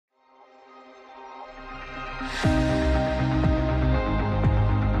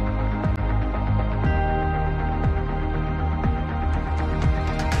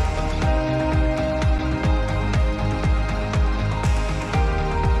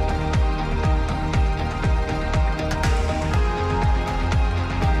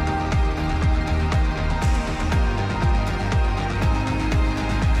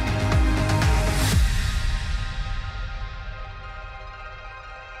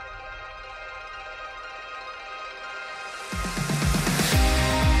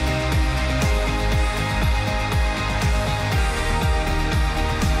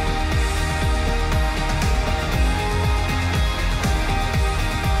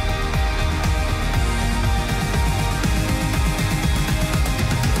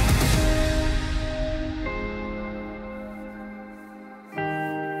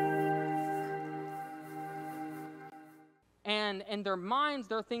And in their minds,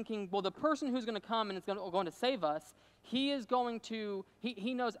 they're thinking, well, the person who's going to come and is going to save us, he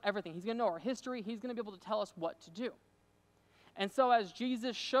knows everything. He's going to know our history. He's going to be able to tell us what to do. And so as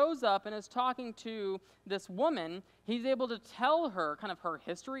Jesus shows up and is talking to this woman, he's able to tell her kind of her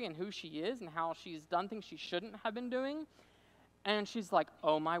history and who she is and how she's done things she shouldn't have been doing. And she's like,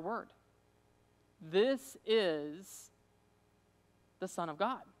 oh, my word. This is the Son of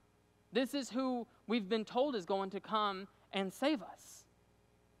God. This is who we've been told is going to come and save us.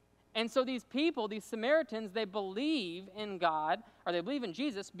 And so these people, these Samaritans, they believe in God, or they believe in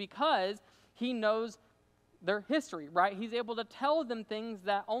Jesus because he knows their history, right? He's able to tell them things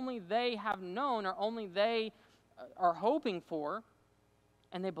that only they have known or only they are hoping for,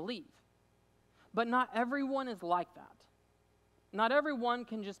 and they believe. But not everyone is like that. Not everyone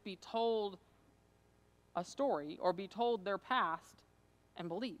can just be told a story or be told their past and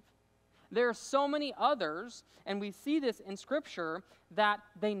believe. There are so many others, and we see this in Scripture, that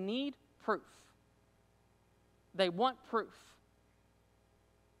they need proof. They want proof.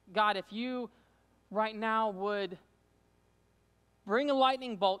 God, if you right now would bring a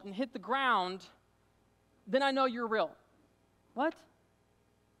lightning bolt and hit the ground, then I know you're real. What?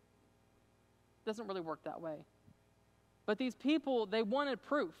 Doesn't really work that way. But these people, they wanted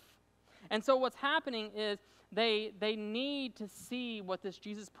proof. And so what's happening is they need to see what this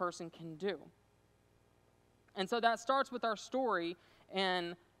Jesus person can do. And so that starts with our story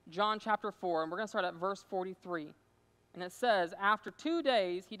in John chapter 4, and we're going to start at verse 43. And it says, after 2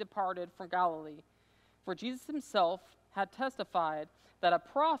 days he departed from Galilee, for Jesus himself had testified that a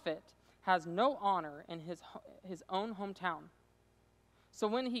prophet has no honor in his own hometown. So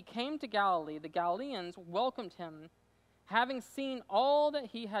when he came to Galilee, the Galileans welcomed him, having seen all that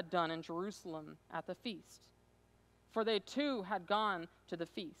he had done in Jerusalem at the feast. For they too had gone to the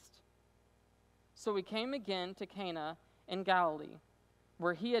feast. So he came again to Cana in Galilee,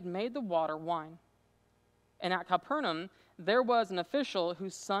 where he had made the water wine. And at Capernaum there was an official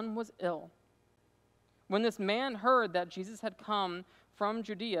whose son was ill. When this man heard that Jesus had come from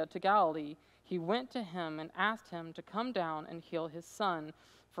Judea to Galilee, he went to him and asked him to come down and heal his son,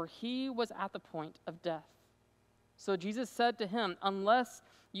 for he was at the point of death. So Jesus said to him, unless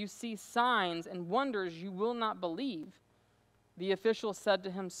you see signs and wonders, you will not believe. The official said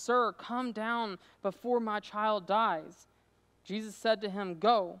to him, Sir, come down before my child dies. Jesus said to him,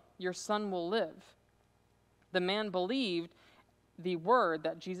 Go, your son will live. The man believed the word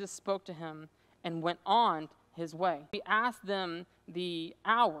that Jesus spoke to him and went on his way. He asked them the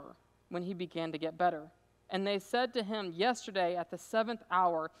hour when he began to get better. And they said to him, Yesterday at the 7th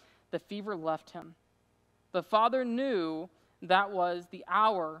hour, the fever left him. The father knew that was the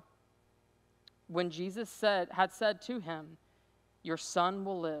hour when Jesus had said to him, Your son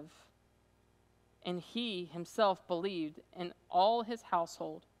will live. And he himself believed, in all his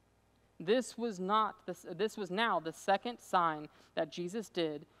household. This was now the second sign that Jesus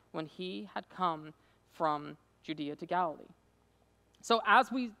did when he had come from Judea to Galilee. So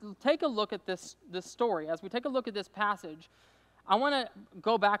as we take a look at this story, as we take a look at this passage, I want to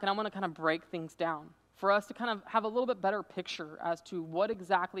go back and I want to kind of break things down for us to kind of have a little bit better picture as to what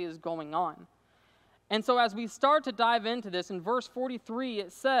exactly is going on. And so as we start to dive into this, in verse 43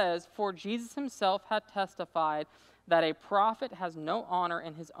 it says, For Jesus himself had testified that a prophet has no honor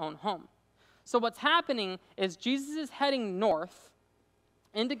in his own home. So what's happening is Jesus is heading north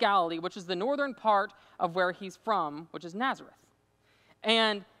into Galilee, which is the northern part of where he's from, which is Nazareth.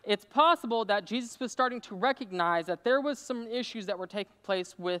 And it's possible that Jesus was starting to recognize that there was some issues that were taking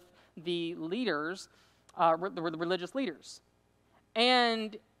place with the leaders, the religious leaders.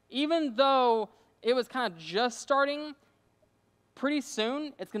 And even though it was kind of just starting, pretty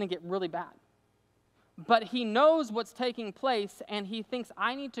soon it's going to get really bad. But he knows what's taking place, and he thinks,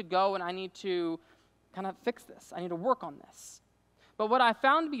 I need to go and I need to kind of fix this. I need to work on this. But what I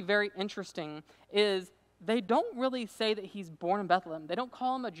found to be very interesting is they don't really say that he's born in Bethlehem. They don't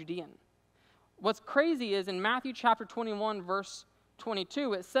call him a Judean. What's crazy is in Matthew chapter 21, verse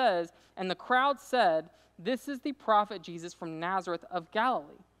 22, it says, "And the crowd said, 'This is the prophet Jesus from Nazareth of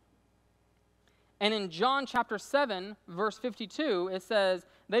Galilee.'" And in John chapter 7, verse 52, it says,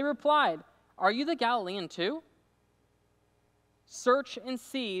 "They replied, 'Are you the Galilean too? Search and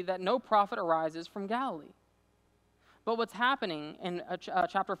see that no prophet arises from Galilee.'" But what's happening in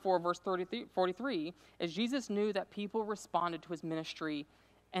chapter 4, verse 43, is Jesus knew that people responded to his ministry,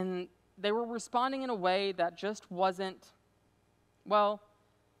 and they were responding in a way that just wasn't, well,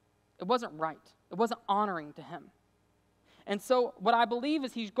 it wasn't right. It wasn't honoring to him. And so what I believe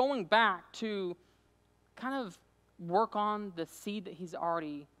is he's going back to kind of work on the seed that he's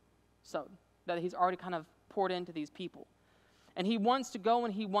already sowed, that he's already kind of poured into these people. And he wants to go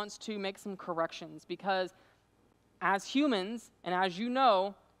and he wants to make some corrections, because as humans, and as you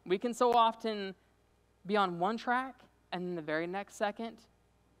know, we can so often be on one track, and then the very next second,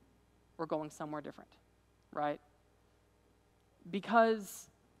 we're going somewhere different, right? Because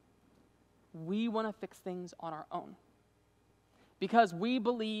we want to fix things on our own. Because we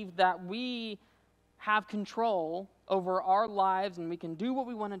believe that we have control over our lives and we can do what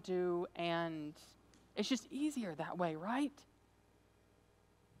we want to do, and it's just easier that way, right?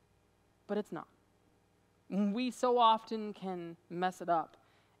 But it's not. We so often can mess it up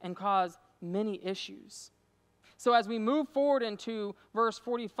and cause many issues. So as we move forward into verse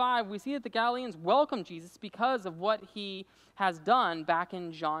 45, we see that the Galileans welcome Jesus because of what he has done back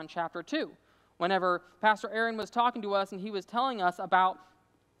in John chapter 2. Whenever Pastor Aaron was talking to us and he was telling us about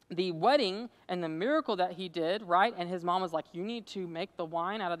the wedding and the miracle that he did, right? And his mom was like, "You need to make the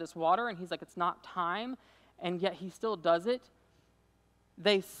wine out of this water." And he's like, "It's not time." And yet he still does it.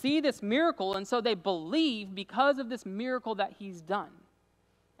 They see this miracle, and so they believe because of this miracle that he's done.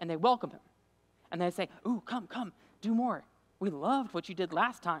 And they welcome him. And they say, "Ooh, come, do more. We loved what you did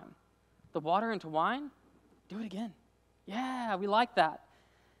last time. The water into wine, do it again. Yeah, we like that."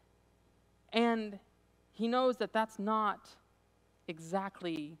 And he knows that that's not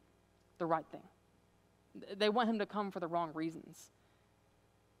exactly the right thing. They want him to come for the wrong reasons.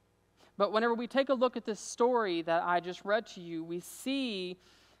 But whenever we take a look at this story that I just read to you, we see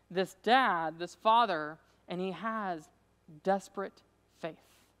this dad, this father, and he has desperate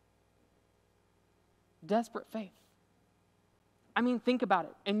faith. Desperate faith. I mean, think about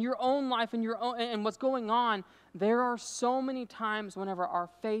it. In your own life, and what's going on, there are so many times whenever our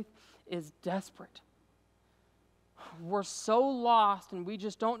faith is desperate. We're so lost and we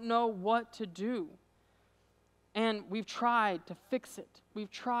just don't know what to do. And we've tried to fix it. We've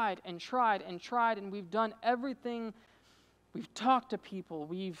tried and tried and tried, and we've done everything. We've talked to people.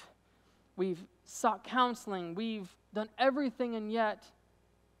 We've sought counseling. We've done everything, and yet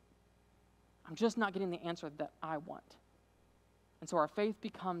I'm just not getting the answer that I want. And so our faith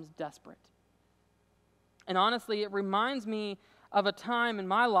becomes desperate. And honestly, it reminds me of a time in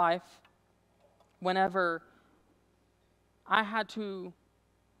my life whenever I had to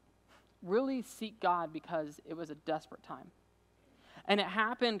really seek God because it was a desperate time. And it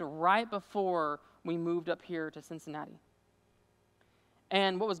happened right before we moved up here to Cincinnati.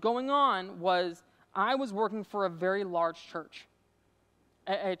 And what was going on was I was working for a very large church,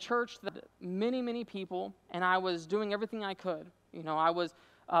 a church that many, many people, and I was doing everything I could. You know, I was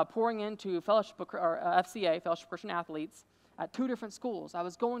pouring into FCA, Fellowship of Christian Athletes, at 2 different schools. I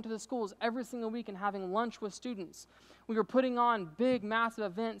was going to the schools every single week and having lunch with students. We were putting on big, massive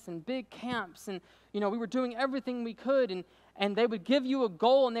events and big camps, and we were doing everything we could, and they would give you a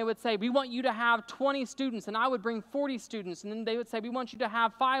goal, and they would say, "We want you to have 20 students," and I would bring 40 students, and then they would say, "We want you to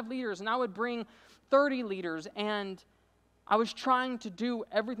have 5 leaders," and I would bring 30 leaders, and I was trying to do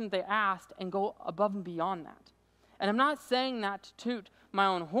everything they asked and go above and beyond that. And I'm not saying that to toot my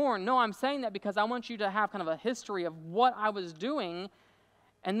own horn. No, I'm saying that because I want you to have kind of a history of what I was doing.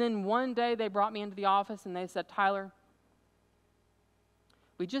 And then one day they brought me into the office and they said, "Tyler,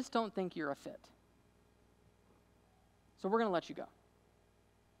 we just don't think you're a fit. So we're going to let you go."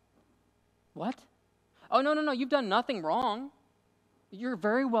 What? "Oh, no, you've done nothing wrong. You're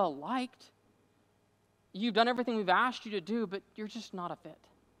very well liked. You've done everything we've asked you to do, but you're just not a fit.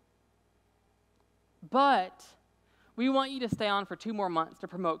 But we want you to stay on for 2 more months to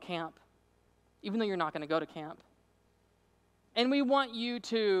promote camp, even though you're not going to go to camp. And we want you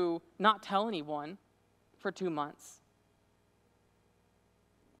to not tell anyone for 2 months,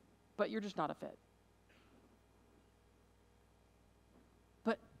 but you're just not a fit."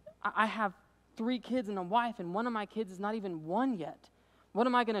 "But I have 3 kids and a wife, and one of my kids is not even 1 yet. What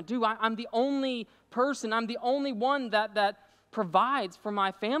am I going to do? I'm the only person, I'm the only one that provides for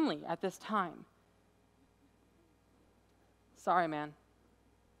my family at this time. Sorry, man.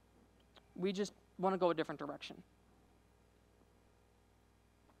 We just want to go a different direction.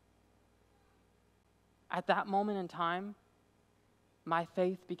 At that moment in time, my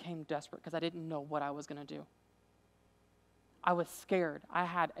faith became desperate because I didn't know what I was going to do. I was scared. I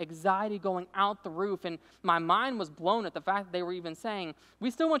had anxiety going out the roof, and my mind was blown at the fact that they were even saying, we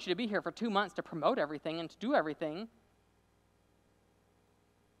still want you to be here for 2 months to promote everything and to do everything.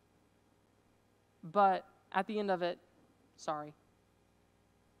 But at the end of it, sorry.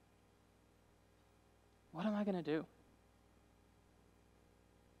 What am I going to do?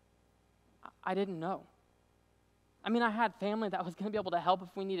 I didn't know. I mean, I had family that was going to be able to help if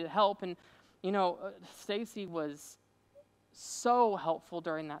we needed help, and, Stacy was so helpful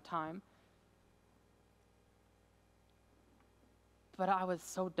during that time. But I was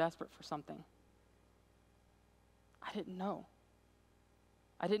so desperate for something. I didn't know.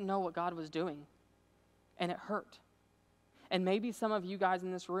 I didn't know what God was doing, and it hurt. And maybe some of you guys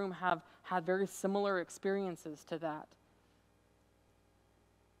in this room have had very similar experiences to that.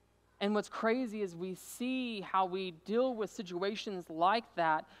 And what's crazy is we see how we deal with situations like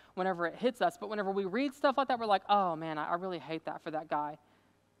that whenever it hits us. But whenever we read stuff like that, we're like, oh man, I really hate that for that guy.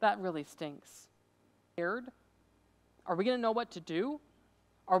 That really stinks. Scared? Are we going to know what to do?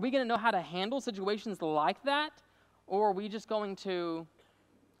 Are we going to know how to handle situations like that? Or are we just going to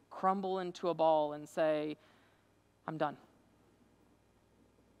crumble into a ball and say, I'm done?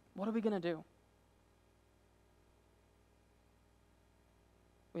 What are we going to do?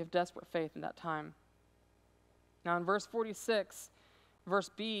 We have desperate faith in that time. Now in verse 46, verse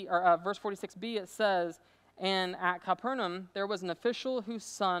 46b, it says, and at Capernaum there was an official whose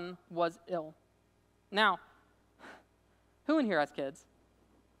son was ill. Now, who in here has kids?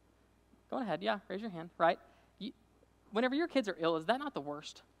 Go ahead, yeah, raise your hand, right? Whenever your kids are ill, is that not the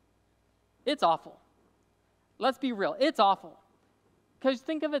worst? It's awful. Let's be real, it's awful. Because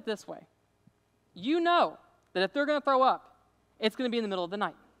think of it this way. You know that if they're going to throw up, it's going to be in the middle of the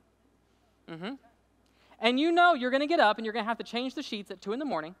night. And you know you're going to get up and you're going to have to change the sheets at 2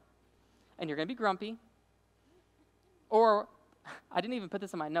 a.m, and you're going to be grumpy. Or, I didn't even put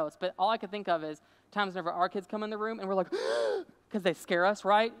this in my notes, but all I could think of is times whenever our kids come in the room and we're like, because they scare us,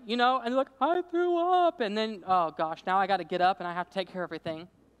 right? And they're like, I threw up. And then, oh gosh, now I got to get up and I have to take care of everything.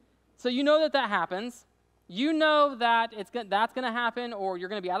 So you know that happens. You know that that's going to happen, or you're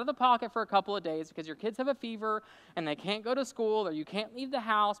going to be out of the pocket for a couple of days because your kids have a fever and they can't go to school, or you can't leave the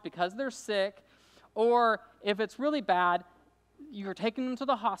house because they're sick, or if it's really bad, you're taking them to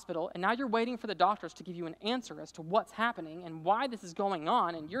the hospital, and now you're waiting for the doctors to give you an answer as to what's happening and why this is going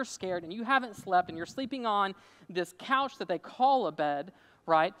on, and you're scared, and you haven't slept, and you're sleeping on this couch that they call a bed,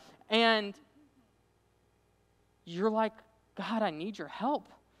 right? And you're like, God, I need your help.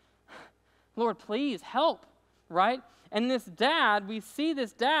 Lord, please help, right? And this dad, we see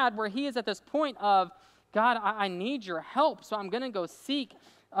this dad where he is at this point of, God, I need your help, so I'm going to go seek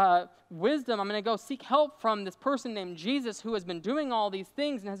wisdom. I'm going to go seek help from this person named Jesus who has been doing all these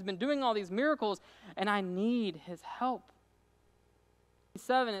things and has been doing all these miracles, and I need his help.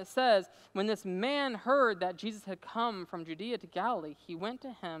 7, it says, when this man heard that Jesus had come from Judea to Galilee, he went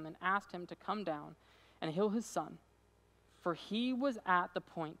to him and asked him to come down and heal his son, for he was at the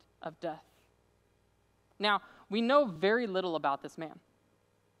point of death. Now, we know very little about this man.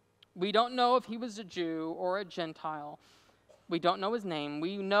 We don't know if he was a Jew or a Gentile. We don't know his name.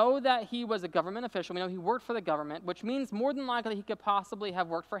 We know that he was a government official. We know he worked for the government, which means more than likely he could possibly have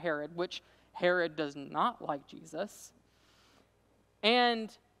worked for Herod, which Herod does not like Jesus. And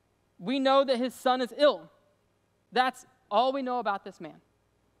we know that his son is ill. That's all we know about this man.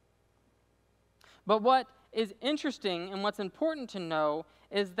 But what is interesting and what's important to know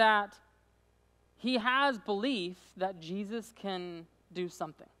is that he has belief that Jesus can do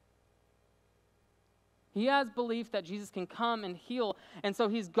something. He has belief that Jesus can come and heal. And so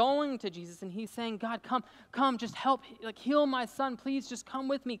he's going to Jesus and he's saying, God, come, just help, heal my son. Please just come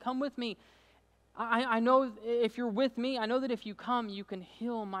with me. I know if you're with me, I know that if you come, you can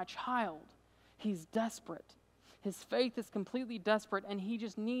heal my child. He's desperate. His faith is completely desperate, and he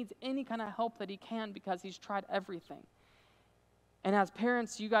just needs any kind of help that he can because he's tried everything. And as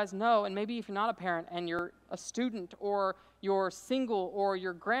parents, you guys know, and maybe if you're not a parent and you're a student or you're single or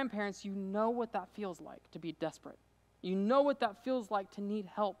your grandparents, you know what that feels like to be desperate. You know what that feels like to need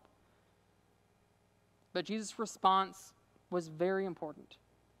help. But Jesus' response was very important.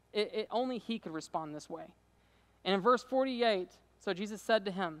 Only he could respond this way. And in verse 48, so Jesus said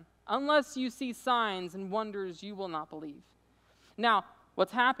to him, unless you see signs and wonders, you will not believe. Now,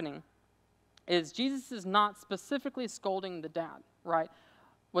 what's happening is Jesus is not specifically scolding the dad, right?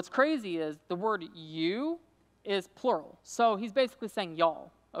 What's crazy is the word you is plural. So he's basically saying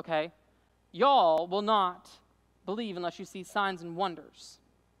y'all, okay? Y'all will not believe unless you see signs and wonders.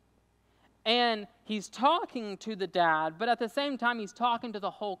 And he's talking to the dad, but at the same time, he's talking to the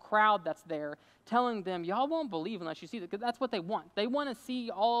whole crowd that's there, telling them, y'all won't believe unless you see it, because that's what they want. They want to see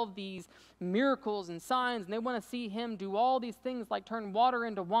all of these miracles and signs, and they want to see him do all these things like turn water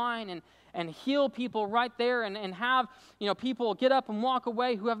into wine and heal people right there and have, people get up and walk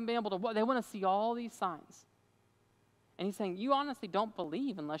away who haven't been able to walk. They want to see all these signs. And he's saying, you honestly don't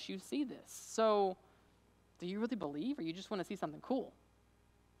believe unless you see this. So do you really believe, or you just want to see something cool?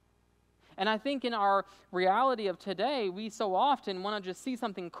 And I think in our reality of today, we so often want to just see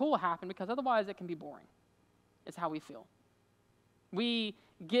something cool happen because otherwise it can be boring. It's how we feel. We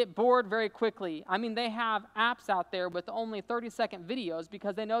get bored very quickly. I mean, they have apps out there with only 30-second videos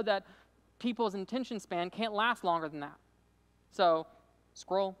because they know that people's attention span can't last longer than that. So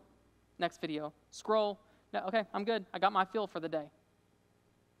scroll, next video, scroll. No, okay, I'm good. I got my fill for the day.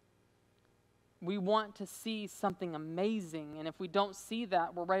 We want to see something amazing, and if we don't see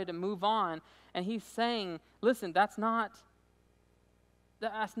that, we're ready to move on. And he's saying, listen, that's not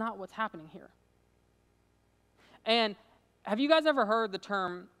what's happening here. And have you guys ever heard the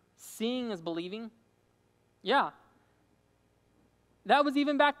term seeing is believing? Yeah. That was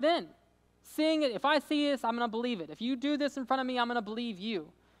even back then. Seeing it, if I see this, I'm going to believe it. If you do this in front of me, I'm going to believe you.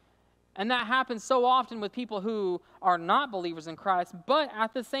 And that happens so often with people who are not believers in Christ, but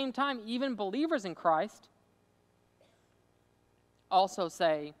at the same time, even believers in Christ also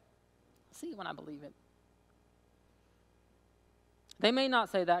say, see when I believe it. They may not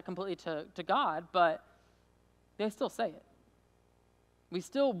say that completely to God, but they still say it. We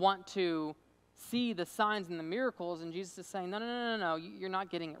still want to see the signs and the miracles, and Jesus is saying, no, you're not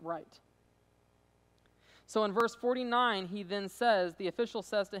getting it right. So in verse 49, he then says, the official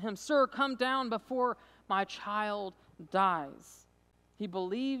says to him, sir, come down before my child dies. He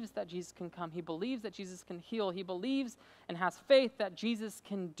believes that Jesus can come. He believes that Jesus can heal. He believes and has faith that Jesus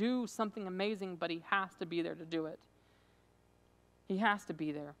can do something amazing, but he has to be there to do it. He has to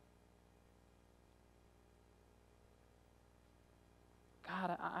be there.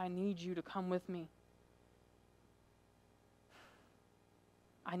 God, I need you to come with me.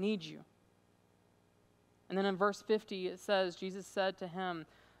 I need you. And then in verse 50, it says, Jesus said to him,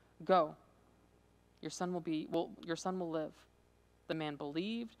 go, your son will live. The man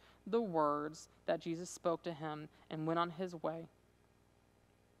believed the words that Jesus spoke to him and went on his way.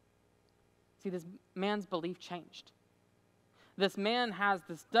 See, this man's belief changed. This man has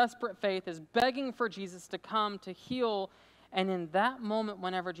this desperate faith, is begging for Jesus to come to heal. And in that moment,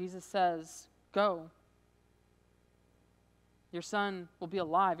 whenever Jesus says, go, your son will be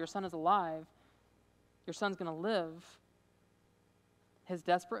alive, your son is alive, your son's going to live, his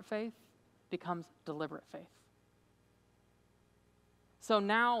desperate faith becomes deliberate faith. So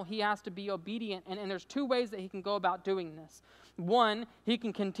now he has to be obedient, and there's two ways that he can go about doing this. One, he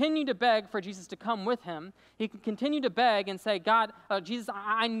can continue to beg for Jesus to come with him. He can continue to beg and say, God, Jesus,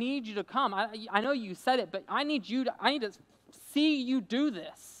 I need you to come. I know you said it, but I need to see you do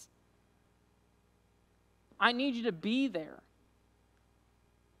this. I need you to be there.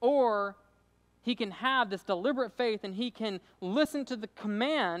 Or he can have this deliberate faith, and he can listen to the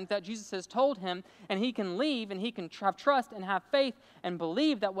command that Jesus has told him, and he can leave, and he can have trust and have faith and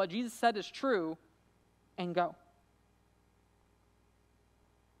believe that what Jesus said is true and go.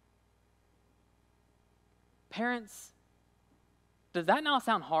 Parents, does that now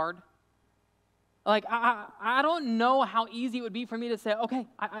sound hard? Like, I don't know how easy it would be for me to say, okay,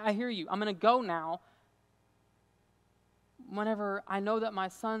 I hear you. I'm going to go now. Whenever I know that my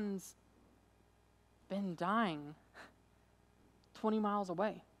son's been dying 20 miles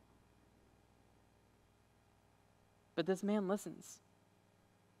away. But this man listens.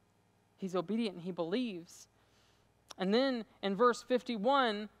 He's obedient and he believes. And then in verse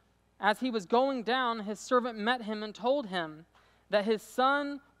 51, as he was going down, his servant met him and told him that his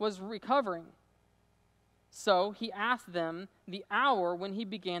son was recovering. So he asked them the hour when he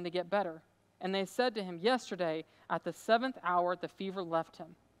began to get better. And they said to him, yesterday at the 7th hour, the fever left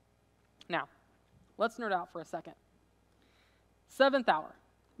him. Now, let's nerd out for a second. 7th hour.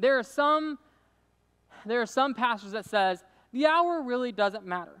 There are some pastors that says the hour really doesn't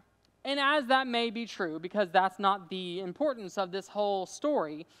matter. And as that may be true, because that's not the importance of this whole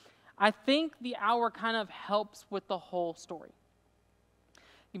story, I think the hour kind of helps with the whole story.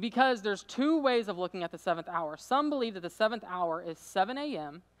 Because there's two ways of looking at the 7th hour. Some believe that the 7th hour is 7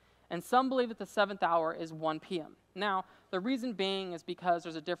 a.m., and some believe that the 7th hour is 1 p.m. Now, the reason being is because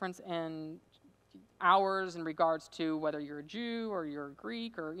there's a difference in hours in regards to whether you're a Jew or you're a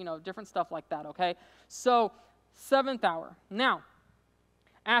Greek or, different stuff like that, okay? So, 7th hour. Now,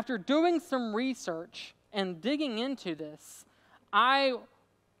 after doing some research and digging into this, I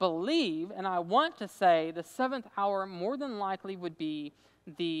believe, and I want to say, the 7th hour more than likely would be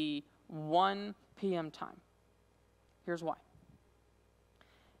the 1 p.m. time. Here's why.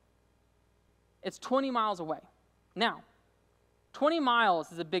 It's 20 miles away. Now, 20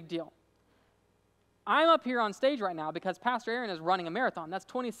 miles is a big deal. I'm up here on stage right now because Pastor Aaron is running a marathon. That's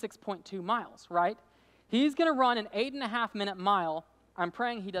 26.2 miles, right? He's going to run an 8.5-minute mile. I'm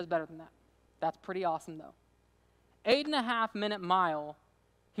praying he does better than that. That's pretty awesome, though. 8.5-minute mile.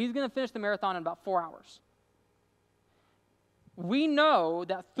 He's going to finish the marathon in about 4 hours. We know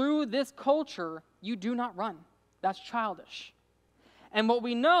that through this culture, you do not run. That's childish. And what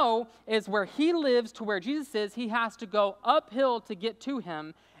we know is where he lives to where Jesus is, he has to go uphill to get to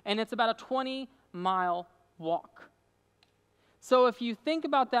him, and it's about a 20-mile walk. So if you think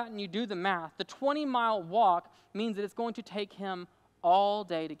about that and you do the math, the 20-mile walk means that it's going to take him all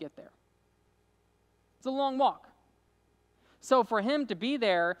day to get there. It's a long walk. So for him to be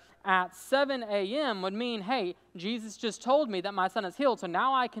there at 7 a.m. would mean, hey, Jesus just told me that my son is healed, so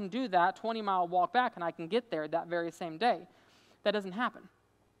now I can do that 20-mile walk back and I can get there that very same day. That doesn't happen.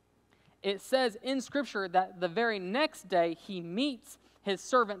 It says in Scripture that the very next day he meets his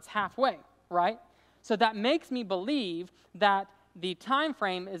servants halfway, right? So that makes me believe that the time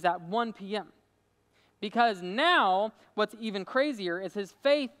frame is at 1 p.m. Because now what's even crazier is his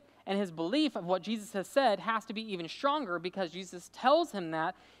faith and his belief of what Jesus has said has to be even stronger because Jesus tells him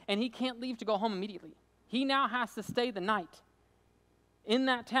that, and he can't leave to go home immediately. He now has to stay the night in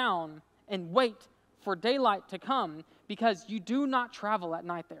that town and wait for daylight to come because you do not travel at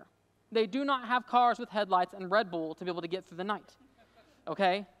night there. They do not have cars with headlights and Red Bull to be able to get through the night,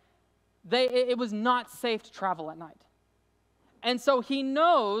 okay? It was not safe to travel at night. And so he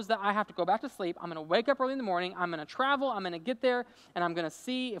knows that I have to go back to sleep. I'm going to wake up early in the morning. I'm going to travel. I'm going to get there, and I'm going to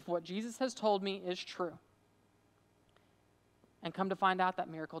see if what Jesus has told me is true. And come to find out that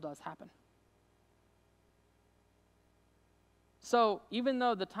miracle does happen. So even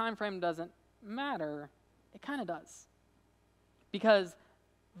though the time frame doesn't matter, it kind of does. Because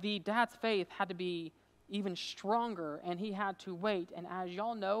the dad's faith had to be even stronger, and he had to wait. And as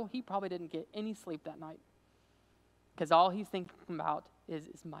y'all know, he probably didn't get any sleep that night. Because all he's thinking about is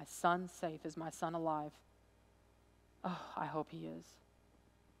my son safe? Is my son alive? Oh, I hope he is.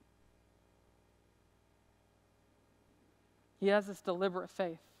 He has this deliberate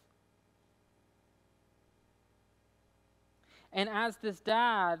faith. And as this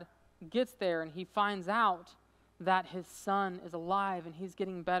dad gets there and he finds out that his son is alive and he's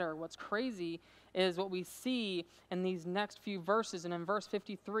getting better, what's crazy is what we see in these next few verses. And in verse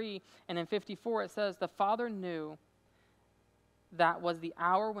 53 and in 54, it says, the father knew that was the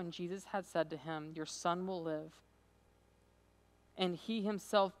hour when Jesus had said to him, your son will live. And he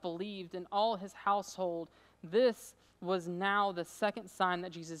himself believed in all his household. This was now the second sign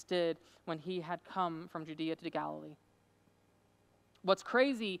that Jesus did when he had come from Judea to Galilee. What's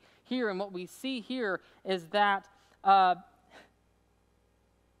crazy here and what we see here is that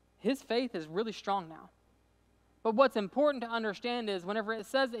his faith is really strong now. But what's important to understand is whenever it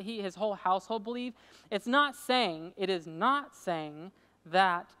says that his whole household believed, it is not saying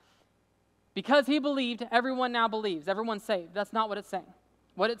that because he believed, everyone now believes, everyone's saved. That's not what it's saying.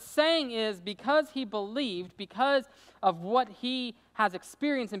 What it's saying is because he believed, because of what he has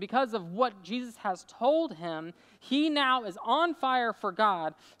experienced and because of what Jesus has told him, he now is on fire for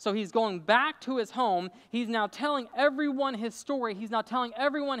God. So he's going back to his home. He's now telling everyone his story. He's now telling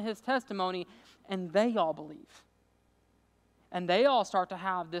everyone his testimony, and they all believe. And they all start to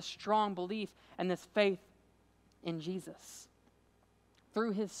have this strong belief and this faith in Jesus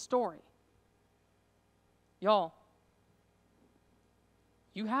through his story. Y'all,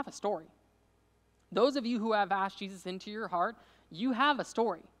 you have a story. Those of you who have asked Jesus into your heart, you have a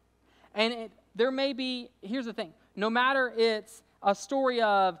story. And there may be, here's the thing, no matter it's a story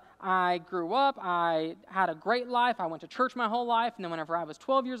of I grew up, I had a great life, I went to church my whole life, and then whenever I was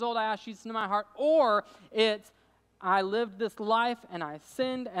 12 years old, I asked Jesus into my heart, or it's I lived this life and I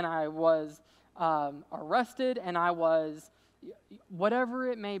sinned and I was arrested and I was, whatever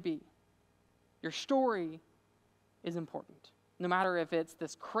it may be, your story is important. No matter if it's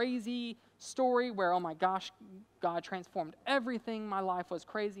this crazy story where, oh my gosh, God transformed everything, my life was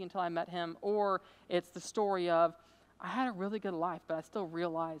crazy until I met him, or it's the story of, I had a really good life, but I still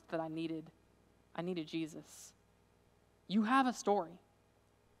realized that I needed Jesus. You have a story.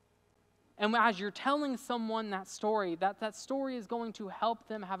 And as you're telling someone that story is going to help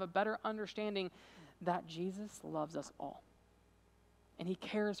them have a better understanding that Jesus loves us all. And he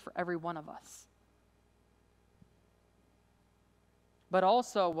cares for every one of us. But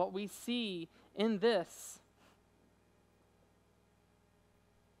also what we see in this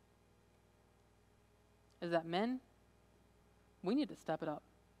is that men, we need to step it up.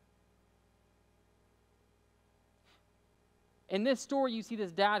 In this story, you see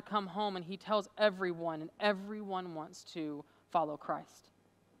this dad come home and he tells everyone, and everyone wants to follow Christ.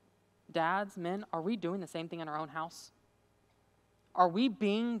 Dads, men, are we doing the same thing in our own house? Are we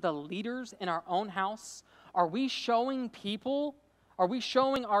being the leaders in our own house? Are we showing people? Are we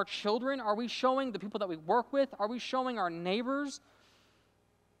showing our children? Are we showing the people that we work with? Are we showing our neighbors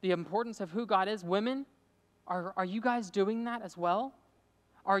the importance of who God is? Women, are you guys doing that as well?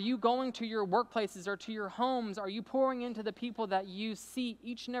 Are you going to your workplaces or to your homes? Are you pouring into the people that you see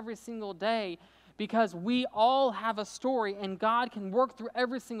each and every single day? Because we all have a story, and God can work through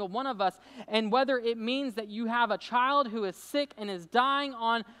every single one of us. And whether it means that you have a child who is sick and is dying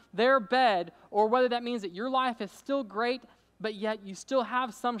on their bed, or whether that means that your life is still great, but yet you still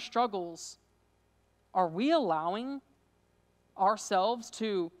have some struggles, are we allowing ourselves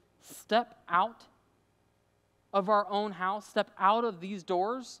to step out of our own house, step out of these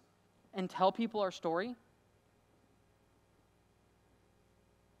doors, and tell people our story?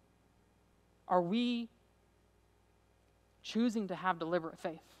 Are we choosing to have deliberate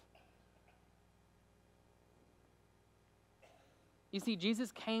faith? You see,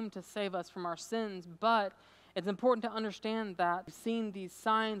 Jesus came to save us from our sins, but it's important to understand that we've seen these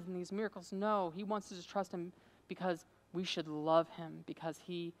signs and these miracles. No, he wants us to trust him because we should love him, because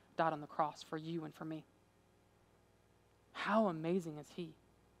he died on the cross for you and for me. How amazing is he?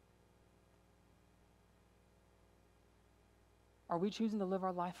 Are we choosing to live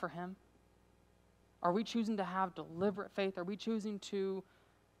our life for him? Are we choosing to have deliberate faith? Are we choosing to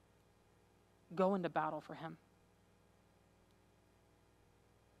go into battle for him?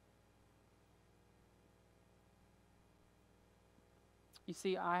 You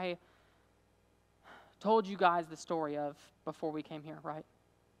see, I told you guys the story of before we came here, right?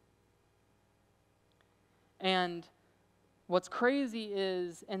 And what's crazy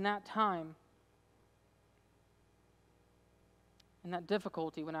is in that time, in that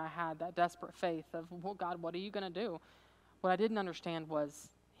difficulty, when I had that desperate faith of, well, God, what are you going to do? What I didn't understand was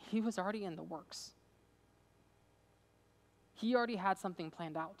he was already in the works. He already had something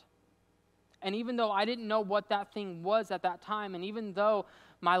planned out. And even though I didn't know what that thing was at that time, and even though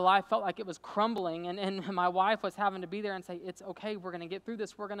my life felt like it was crumbling, and my wife was having to be there and say, it's okay, we're going to get through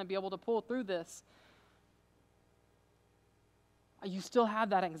this, we're going to be able to pull through this, you still have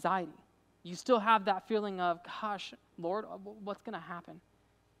that anxiety. You still have that feeling of, gosh, Lord, what's going to happen?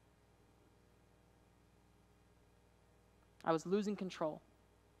 I was losing control,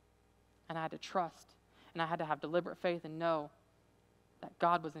 and I had to trust, and I had to have deliberate faith and know that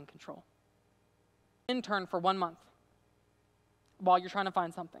God was in control. Intern for 1 month while you're trying to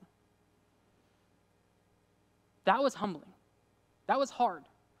find something. That was humbling. That was hard.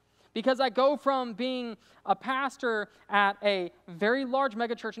 Because I go from being a pastor at a very large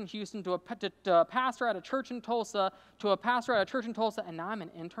megachurch in Houston to a pastor at a church in Tulsa to a pastor at a church in Tulsa, and now I'm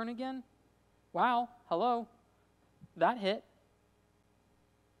an intern again? Wow, hello. That hit.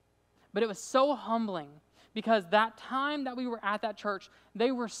 But it was so humbling because that time that we were at that church,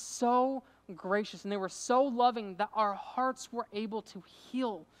 they were so gracious and they were so loving that our hearts were able to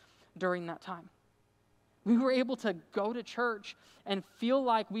heal during that time. We were able to go to church and feel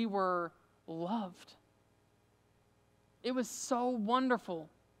like we were loved. It was so wonderful.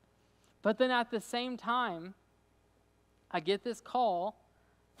 But then at the same time, I get this call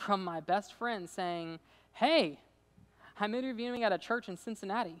from my best friend saying, hey, I'm interviewing at a church in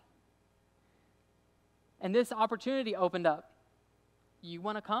Cincinnati. And this opportunity opened up. You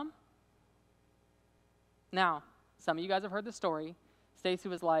want to come? Now, some of you guys have heard the story. Stacy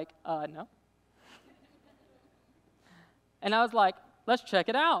was like, no. And I was like, let's check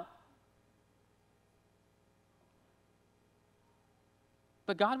it out.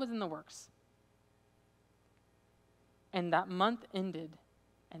 But God was in the works. And that month ended,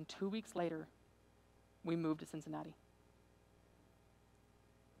 and 2 weeks later, we moved to Cincinnati.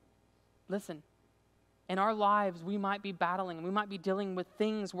 Listen, in our lives, we might be battling, we might be dealing with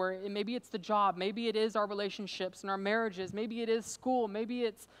things where maybe it's the job, maybe it is our relationships and our marriages, maybe it is school, maybe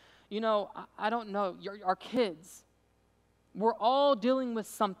it's, I don't know, our kids. We're all dealing with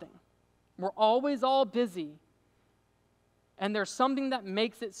something. We're always all busy. And there's something that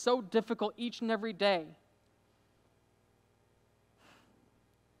makes it so difficult each and every day.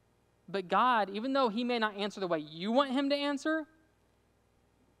 But God, even though he may not answer the way you want him to answer,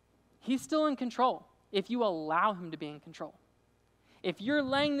 he's still in control if you allow him to be in control. If you're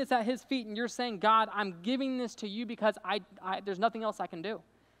laying this at his feet and you're saying, God, I'm giving this to you because there's nothing else I can do.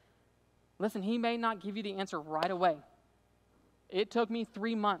 Listen, he may not give you the answer right away. It took me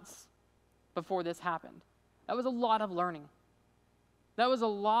 3 months before this happened. That was a lot of learning. That was a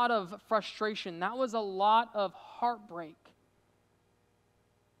lot of frustration. That was a lot of heartbreak.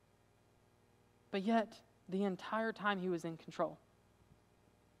 But yet, the entire time he was in control.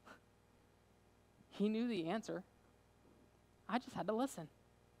 He knew the answer. I just had to listen.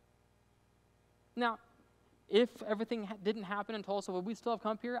 Now, if everything didn't happen in Tulsa, would we still have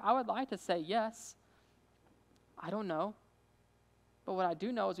come up here? I would like to say yes. I don't know. But what I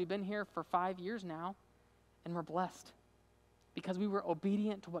do know is we've been here for 5 years now, and we're blessed because we were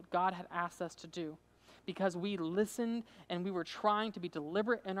obedient to what God had asked us to do, because we listened and we were trying to be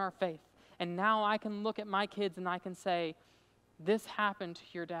deliberate in our faith. And now I can look at my kids and I can say, this happened to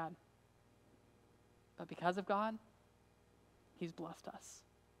your dad. But because of God, he's blessed us.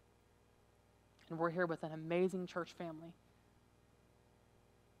 And we're here with an amazing church family.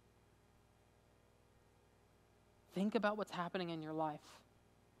 Think about what's happening in your life.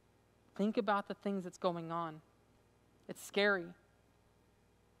 Think about the things that's going on. It's scary.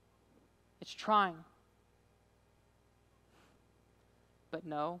 It's trying. But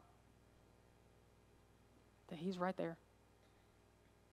know that he's right there.